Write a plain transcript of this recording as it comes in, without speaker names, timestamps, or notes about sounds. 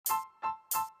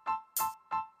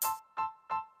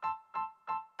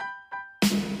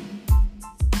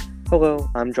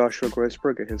Hello, I'm Joshua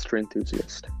Groisberg, a history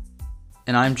enthusiast.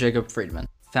 And I'm Jacob Friedman,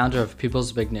 founder of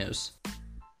People's Big News.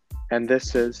 And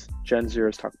this is Gen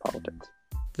Zers Talk Politics.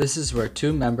 This is where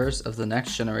two members of the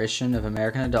next generation of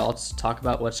American adults talk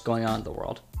about what's going on in the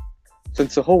world.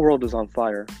 Since the whole world is on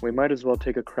fire, we might as well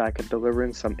take a crack at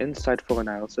delivering some insightful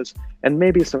analysis and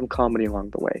maybe some comedy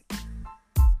along the way.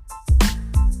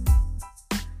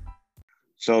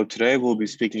 So today we'll be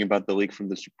speaking about the leak from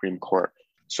the Supreme Court.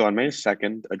 So on May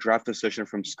 2nd, a draft decision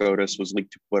from SCOTUS was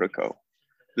leaked to Politico.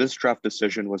 This draft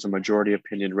decision was a majority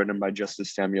opinion written by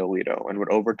Justice Samuel Alito and would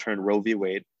overturn Roe v.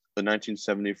 Wade, the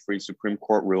 1973 Supreme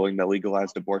Court ruling that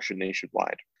legalized abortion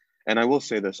nationwide. And I will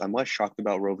say this, I'm less shocked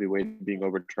about Roe v. Wade being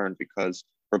overturned because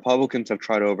Republicans have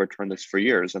tried to overturn this for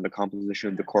years, and the composition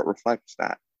of the court reflects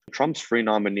that. Trump's three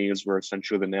nominees were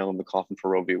essentially the nail in the coffin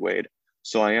for Roe v. Wade.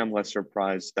 So I am less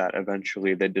surprised that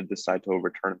eventually they did decide to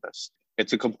overturn this.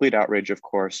 It's a complete outrage, of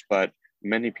course, but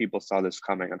many people saw this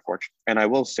coming, unfortunately. And I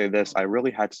will say this, I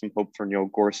really had some hope for Neil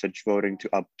Gorsuch voting to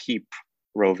upkeep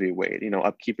Roe v. Wade,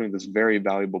 upkeeping this very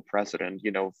valuable precedent,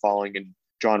 following in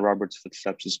John Roberts'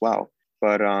 footsteps as well.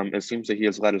 But it seems that he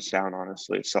has let us down,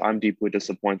 honestly. So I'm deeply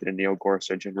disappointed in Neil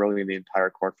Gorsuch and really in the entire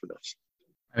court for this.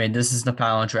 I mean, this is the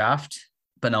final draft,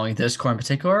 but knowing this court in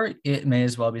particular, it may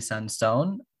as well be set in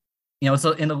stone. It's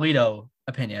in Alito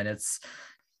opinion. It's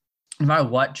no matter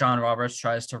what John Roberts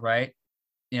tries to write,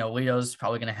 Alito's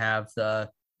probably going to have the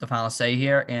final say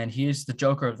here, and he is the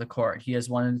joker of the court. He has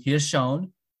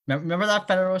shown. Remember that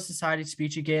Federalist Society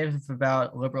speech he gave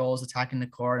about liberals attacking the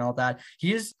court and all that?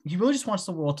 He really just wants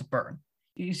the world to burn.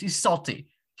 He's salty.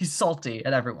 He's salty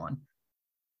at everyone.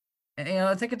 And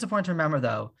I think it's important to remember,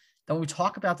 though, that when we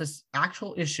talk about this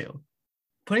actual issue,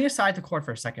 putting aside the court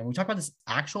for a second, when we talk about this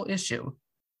actual issue,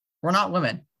 we're not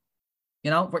women.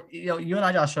 You and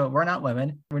I, Joshua, we're not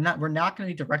women. We're not going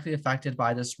to be directly affected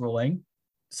by this ruling.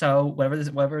 So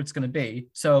whatever it's going to be.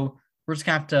 So we're just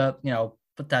going to have to,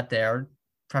 put that there,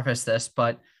 preface this.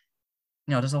 But,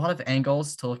 there's a lot of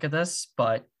angles to look at this.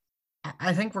 But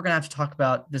I think we're going to have to talk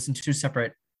about this in two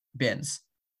separate bins.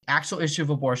 Actual issue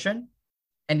of abortion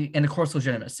and the court's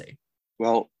legitimacy.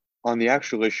 Well, on the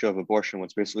actual issue of abortion,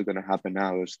 what's basically going to happen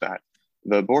now is that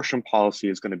the abortion policy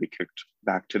is going to be kicked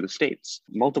back to the states.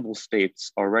 Multiple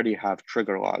states already have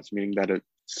trigger laws, meaning that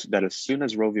as soon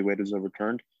as Roe v. Wade is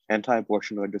overturned,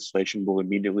 anti-abortion legislation will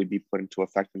immediately be put into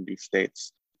effect in these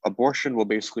states. Abortion will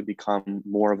basically become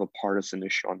more of a partisan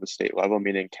issue on the state level,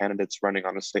 meaning candidates running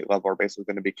on the state level are basically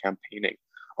going to be campaigning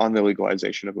on the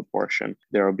legalization of abortion.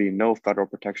 There will be no federal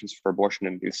protections for abortion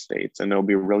in these states, and it will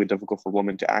be really difficult for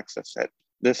women to access it.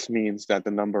 This means that the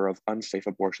number of unsafe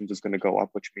abortions is going to go up,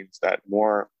 which means that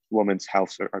more women's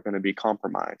health are going to be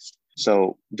compromised.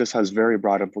 So this has very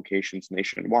broad implications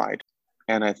nationwide.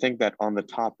 And I think that on the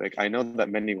topic, I know that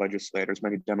many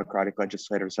Democratic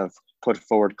legislators have put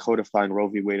forward codifying Roe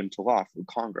v. Wade into law through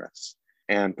Congress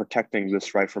and protecting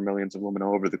this right for millions of women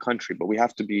all over the country. But we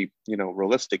have to be,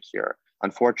 realistic here.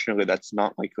 Unfortunately, that's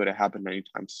not likely to happen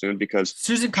anytime soon because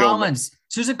Susan Collins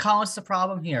is the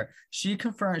problem here. She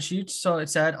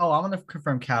said, "Oh, I'm going to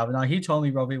confirm Kavanaugh. He told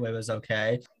me Roe v. Wade was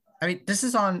okay." I mean, this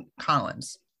is on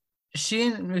Collins. She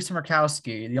and Lisa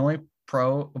Murkowski, the only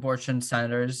pro-abortion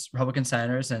Republican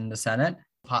senators in the Senate,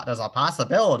 there's a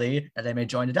possibility that they may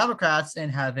join the Democrats in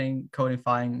having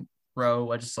codifying Roe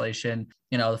legislation,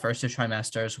 the first two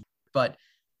trimesters. But,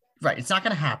 right, it's not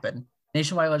going to happen.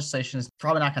 Nationwide legislation is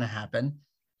probably not going to happen.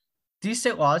 These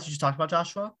state laws you just talked about,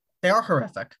 Joshua, they are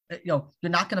horrific. You're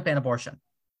not going to ban abortion.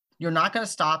 You're not going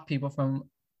to stop people from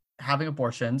having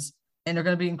abortions, and they're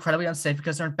going to be incredibly unsafe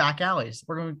because they're in back alleys.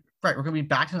 We're going to be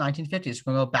back to the 1950s.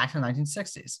 We're going to go back to the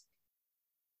 1960s.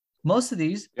 Most of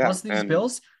these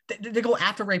bills, they go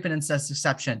after rape and incest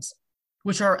exceptions,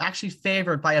 which are actually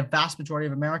favored by a vast majority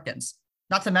of Americans.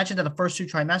 Not to mention that the first two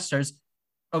trimesters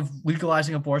of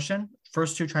legalizing abortion,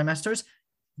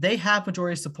 they have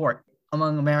majority support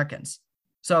among Americans.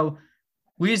 So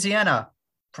Louisiana,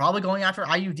 probably going after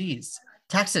IUDs.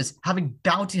 Texas, having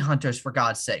bounty hunters, for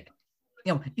God's sake.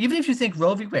 Even if you think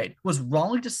Roe v. Wade was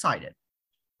wrongly decided,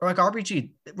 or like RBG,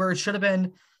 where it should have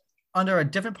been under a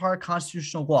different part of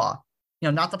constitutional law,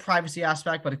 not the privacy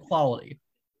aspect, but equality.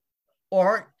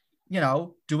 Or,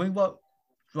 doing what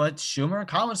Schumer and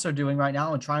Collins are doing right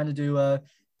now and trying to do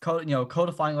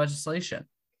codifying legislation.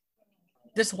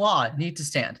 This law needs to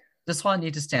stand.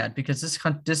 Because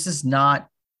this is not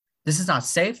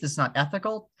safe. This is not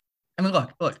ethical. I mean,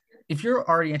 look, if you're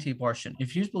already anti-abortion,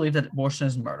 if you believe that abortion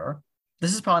is murder,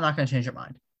 this is probably not going to change your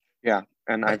mind. Yeah.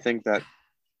 And I think that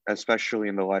especially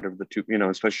in the light of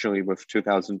especially with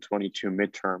 2022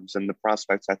 midterms and the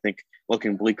prospects, I think,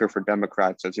 looking bleaker for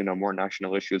Democrats as, more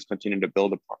national issues continue to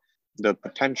build upon, the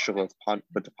potential of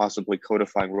possibly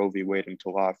codifying Roe v. Wade into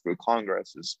law through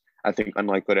Congress is, I think,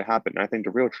 unlikely to happen. And I think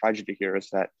the real tragedy here is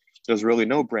that there's really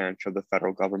no branch of the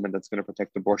federal government that's going to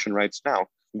protect abortion rights now.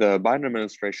 The Biden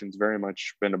administration's very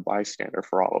much been a bystander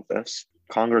for all of this.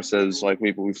 Congress is, like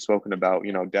we've spoken about,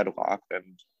 deadlocked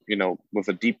and, with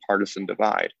a deep partisan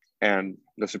divide. And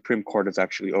the Supreme Court has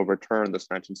actually overturned this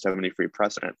 1973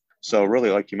 precedent. So really,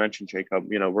 like you mentioned, Jacob,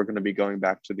 we're going to be going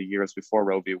back to the years before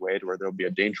Roe v. Wade, where there'll be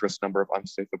a dangerous number of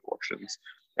unsafe abortions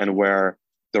and where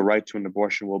the right to an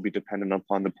abortion will be dependent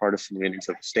upon the partisan leanings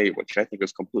of the state, which I think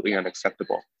is completely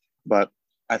unacceptable. But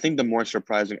I think the more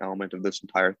surprising element of this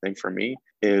entire thing for me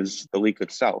is the leak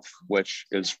itself, which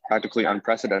is practically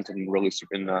unprecedented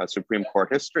in Supreme Court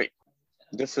history.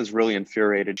 This has really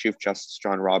infuriated Chief Justice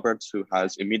John Roberts, who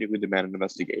has immediately demanded an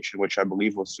investigation, which I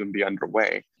believe will soon be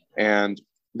underway. And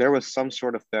there was some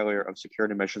sort of failure of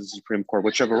security measures in the Supreme Court,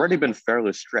 which have already been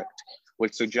fairly strict,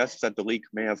 which suggests that the leak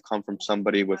may have come from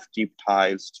somebody with deep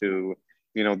ties to,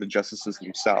 the justices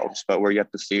themselves, but we're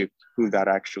yet to see who that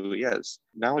actually is.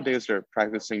 Nowadays, they're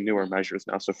practicing newer measures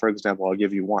now. So for example, I'll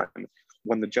give you one.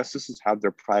 When the justices have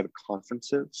their private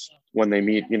conferences, when they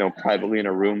meet, privately in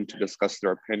a room to discuss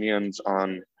their opinions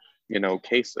on,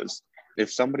 cases,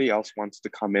 if somebody else wants to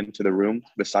come into the room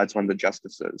besides one of the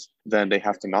justices, then they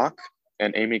have to knock.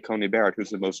 And Amy Coney Barrett, who's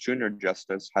the most junior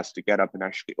justice, has to get up and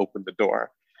actually open the door.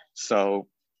 So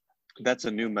that's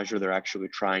a new measure they're actually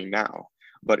trying now.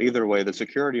 But either way, the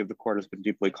security of the court has been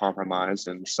deeply compromised,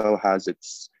 and so has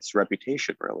its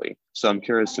reputation, really. So I'm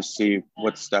curious to see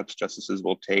what steps justices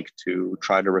will take to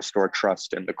try to restore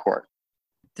trust in the court.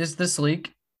 This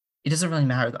leak, it doesn't really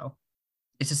matter, though.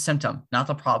 It's a symptom, not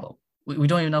the problem. We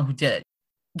don't even know who did it.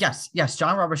 Yes,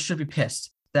 John Roberts should be pissed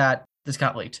that this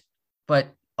got leaked,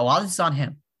 but a lot of this is on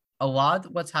him. A lot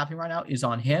of what's happening right now is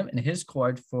on him and his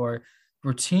court for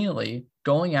routinely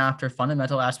going after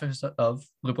fundamental aspects of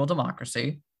liberal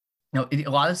democracy. A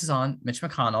lot of this is on Mitch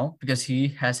McConnell because he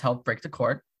has helped break the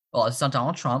court. A lot of this is on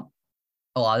Donald Trump.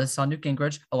 A lot of this is on Newt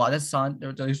Gingrich. A lot of this is on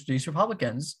these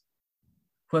Republicans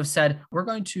who have said, we're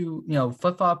going to,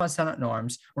 flip-flop on Senate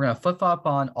norms. We're going to flip-flop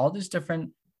on all these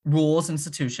different rules,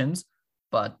 institutions.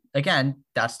 But again,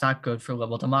 that's not good for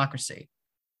liberal democracy.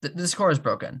 This court is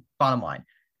broken, bottom line.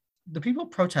 The people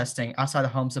protesting outside the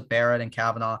homes of Barrett and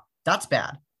Kavanaugh, that's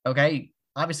bad, okay?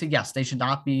 Obviously, yes, they should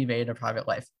not be invading their private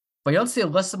life. But you don't see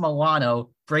Alyssa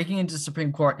Milano breaking into the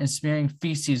Supreme Court and smearing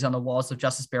feces on the walls of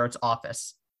Justice Barrett's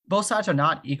office. Both sides are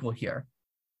not equal here.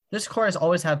 This court has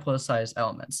always had politicized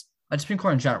elements, like the Supreme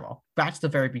Court in general, back to the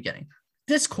very beginning.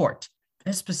 This court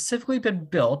has specifically been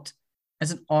built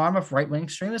as an arm of right-wing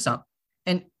extremism.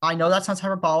 And I know that sounds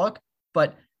hyperbolic,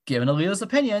 but given Alito's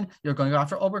opinion, you're going to go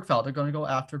after Obergefell, they're going to go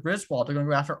after Griswold, they're going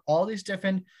to go after all these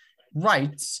different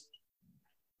rights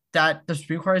that the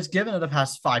Supreme Court has given in the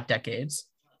past 5 decades.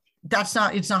 It's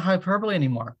not hyperbole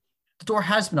anymore. The door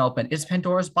has been opened. It's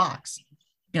Pandora's box.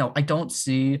 I don't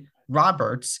see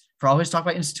Roberts, for all his talk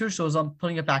about institutionalism,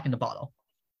 putting it back in the bottle.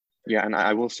 Yeah, and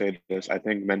I will say this. I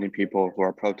think many people who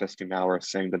are protesting now are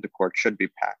saying that the court should be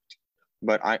packed.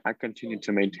 But I continue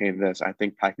to maintain this. I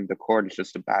think packing the court is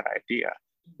just a bad idea,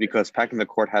 because packing the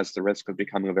court has the risk of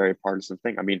becoming a very partisan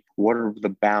thing. I mean, what are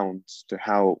the bounds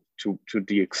to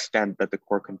the extent that the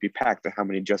court can be packed, to how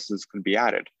many justices can be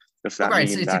added? Does that mean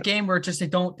it's that... a game where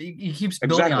it keeps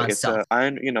building on itself. I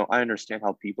understand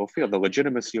how people feel. The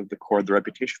legitimacy of the court, the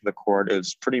reputation of the court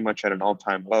is pretty much at an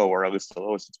all-time low, or at least the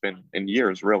lowest it's been in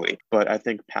years, really. But I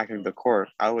think packing the court,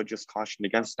 I would just caution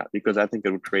against that, because I think it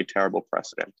would create terrible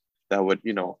precedent that would,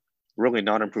 really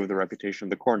not improve the reputation of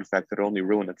the court. In fact, it only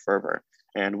ruin it further.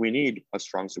 And we need a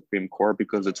strong Supreme Court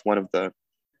because it's one of the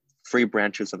free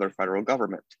branches of our federal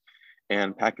government.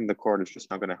 And packing the court is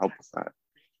just not going to help with that.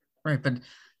 Right. But,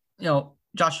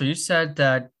 Joshua, you said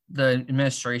that the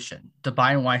administration, the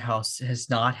Biden White House, has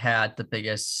not had the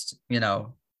biggest,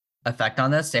 effect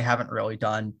on this. They haven't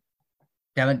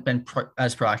been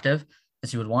as proactive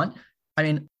as you would want. I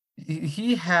mean,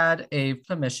 he had a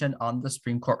commission on the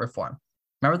Supreme Court reform.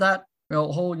 Remember that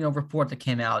whole report that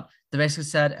came out that basically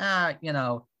said, we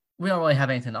don't really have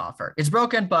anything to offer. It's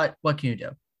broken, but what can you do?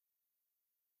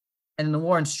 And in the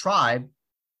Lawrence Tribe,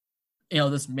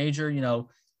 this major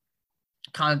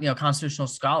constitutional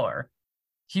scholar,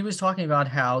 he was talking about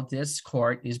how this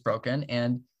court is broken,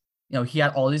 and he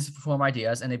had all these reform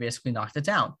ideas, and they basically knocked it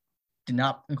down. Did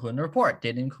not include in the report.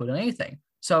 Didn't include in anything.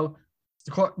 So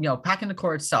the court, packing the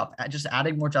court itself, just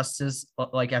adding more justices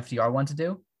like FDR wanted to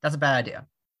do, that's a bad idea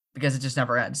because it just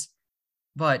never ends.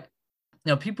 But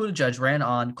Pete Buttigieg ran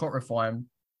on court reform,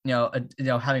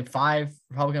 having 5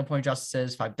 Republican appointed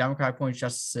justices, 5 Democrat appointed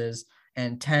justices,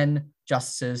 and 10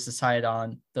 justices decided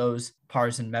on those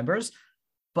partisan members.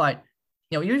 But,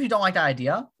 even if you don't like that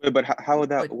idea. But how would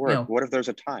that work? What if there's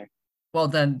a tie? Well,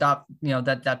 then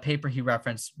that paper he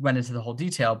referenced went into the whole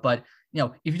detail. But,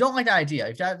 if you don't like that idea,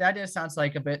 if that idea sounds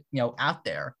like a bit, out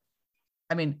there,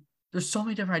 I mean, there's so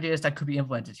many different ideas that could be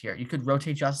implemented here. You could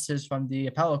rotate justices from the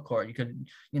appellate court. You could,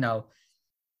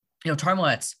 term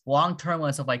limits, long term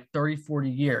limits of like 30, 40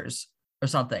 years or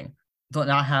something. Don't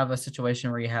not have a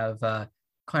situation where you have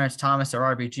Clarence Thomas or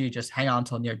RBG just hang on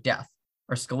until near death,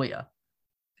 or Scalia.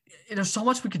 There's so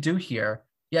much we could do here.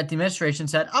 Yet the administration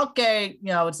said, okay,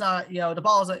 it's not, the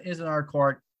ball is in our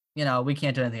court. We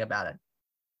can't do anything about it.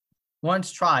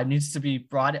 Once tried needs to be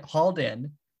hauled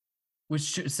in with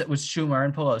Schumer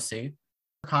and Pelosi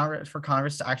for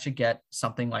Congress to actually get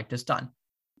something like this done.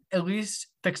 At least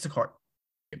fix the court.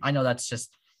 I know that's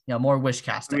just, more wish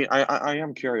casting. I mean, I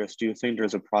am curious. Do you think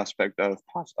there's a prospect of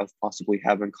possibly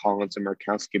having Collins and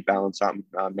Murkowski balance out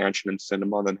Manchin and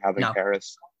Sinema than having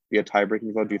Harris be a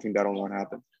tie-breaking vote? Do you think that'll not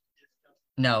happen?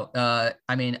 No,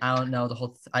 I mean, I don't know the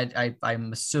whole.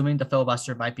 I'm assuming the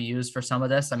filibuster might be used for some of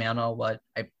this. I mean, I don't know what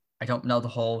I don't know the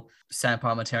whole Senate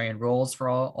parliamentarian rules for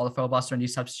all the filibuster in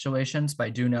these types of situations, but I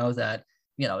do know that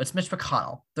it's Mitch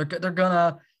McConnell.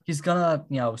 He's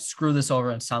gonna screw this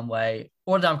over in some way,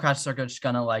 or the Democrats are just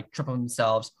gonna like trip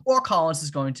themselves, or Collins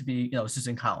is going to be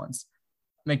Susan Collins,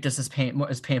 make this as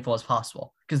painful as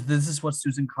possible, because this is what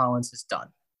Susan Collins has done.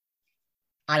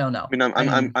 I don't know.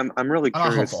 I mean, I'm really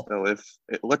curious though.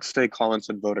 Let's say Collins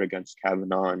had voted against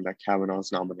Kavanaugh and that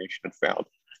Kavanaugh's nomination had failed.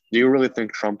 Do you really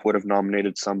think Trump would have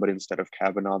nominated somebody instead of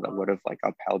Kavanaugh that would have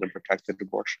upheld and protected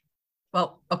abortion?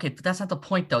 Well, okay, but that's not the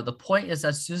point though. The point is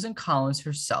that Susan Collins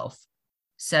herself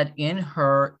said in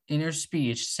her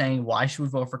speech saying why she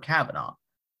would vote for Kavanaugh,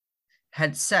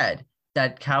 had said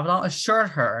that Kavanaugh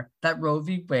assured her that Roe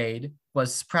v. Wade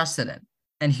was precedent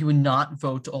and he would not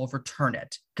vote to overturn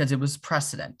it because it was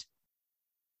precedent.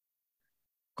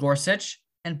 Gorsuch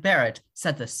and Barrett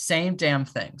said the same damn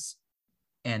things,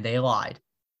 and they lied.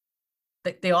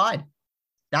 They lied.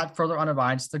 That further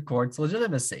undermines the court's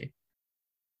legitimacy.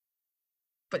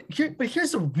 But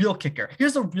here's the real kicker.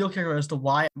 Here's the real kicker as to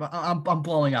why I'm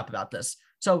blowing up about this.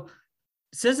 So,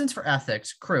 Citizens for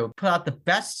Ethics crew put out the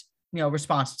best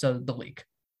response to the leak.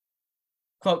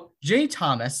 Quote, Ginny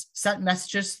Thomas sent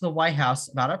messages to the White House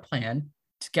about our plan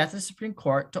to get the Supreme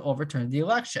Court to overturn the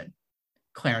election.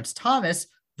 Clarence Thomas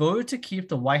voted to keep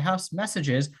the White House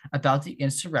messages about the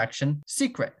insurrection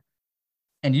secret.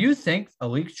 And you think a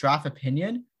leaked draft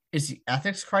opinion is the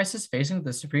ethics crisis facing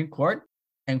the Supreme Court?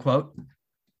 End quote.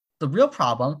 The real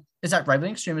problem is that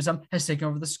right-wing extremism has taken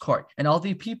over this court, and all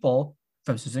the people,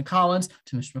 from Susan Collins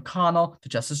to Mitch McConnell to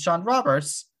Justice John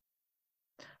Roberts,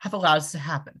 have allowed this to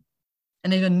happen.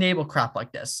 And they've enabled crap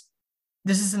like this.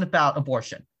 This isn't about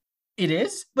abortion. It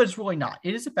is, but it's really not.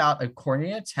 It is about a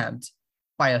coordinated attempt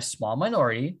by a small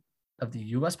minority of the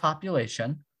US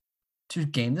population to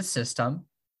game the system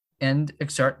and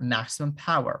exert maximum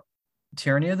power.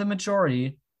 Tyranny of the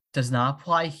majority does not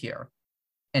apply here.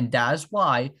 And that is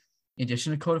why, in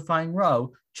addition to codifying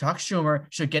Roe, Chuck Schumer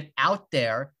should get out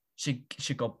there, should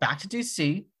go back to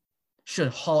DC, should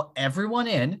haul everyone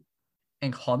in,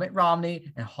 and haul Mitt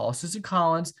Romney, and haul Susan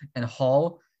Collins, and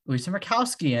haul Lisa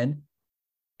Murkowski in,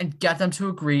 and get them to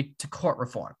agree to court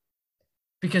reform.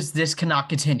 Because this cannot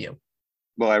continue.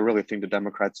 Well, I really think the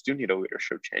Democrats do need a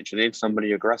leadership change. They need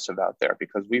somebody aggressive out there,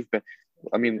 because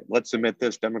let's admit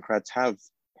this, Democrats have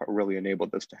really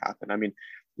enabled this to happen. I mean,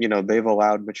 they've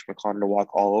allowed Mitch McConnell to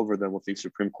walk all over them with these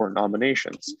Supreme Court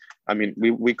nominations. I mean,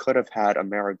 we could have had a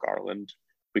Merrick Garland.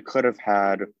 We could have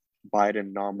had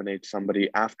Biden nominate somebody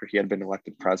after he had been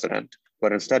elected president.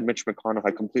 But instead, Mitch McConnell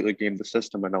had completely gamed the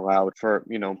system and allowed for,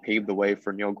 paved the way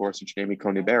for Neil Gorsuch and Amy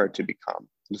Coney Barrett to become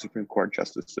the Supreme Court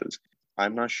justices.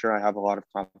 I'm not sure I have a lot of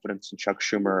confidence in Chuck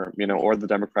Schumer, or the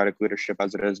Democratic leadership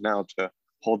as it is now to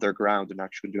hold their ground and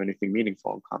actually do anything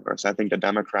meaningful in Congress. I think the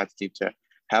Democrats need to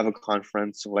have a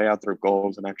conference, lay out their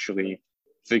goals, and actually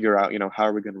figure out, how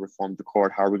are we going to reform the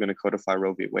court? How are we going to codify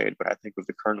Roe v. Wade? But I think with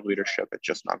the current leadership, it's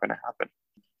just not going to happen.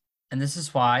 And this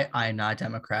is why I'm not a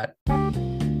Democrat.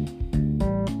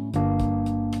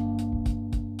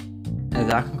 And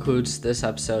that concludes this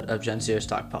episode of Gen Zers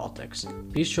Talk Politics.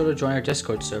 Be sure to join our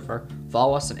Discord server,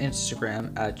 follow us on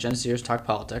Instagram at Gen Zers Talk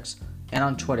Politics, and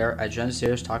on Twitter at Gen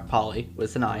Zers Talk Poly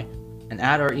with an I, and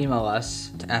add or email us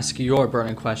to ask your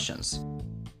burning questions.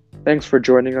 Thanks for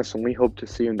joining us, and we hope to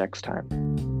see you next time.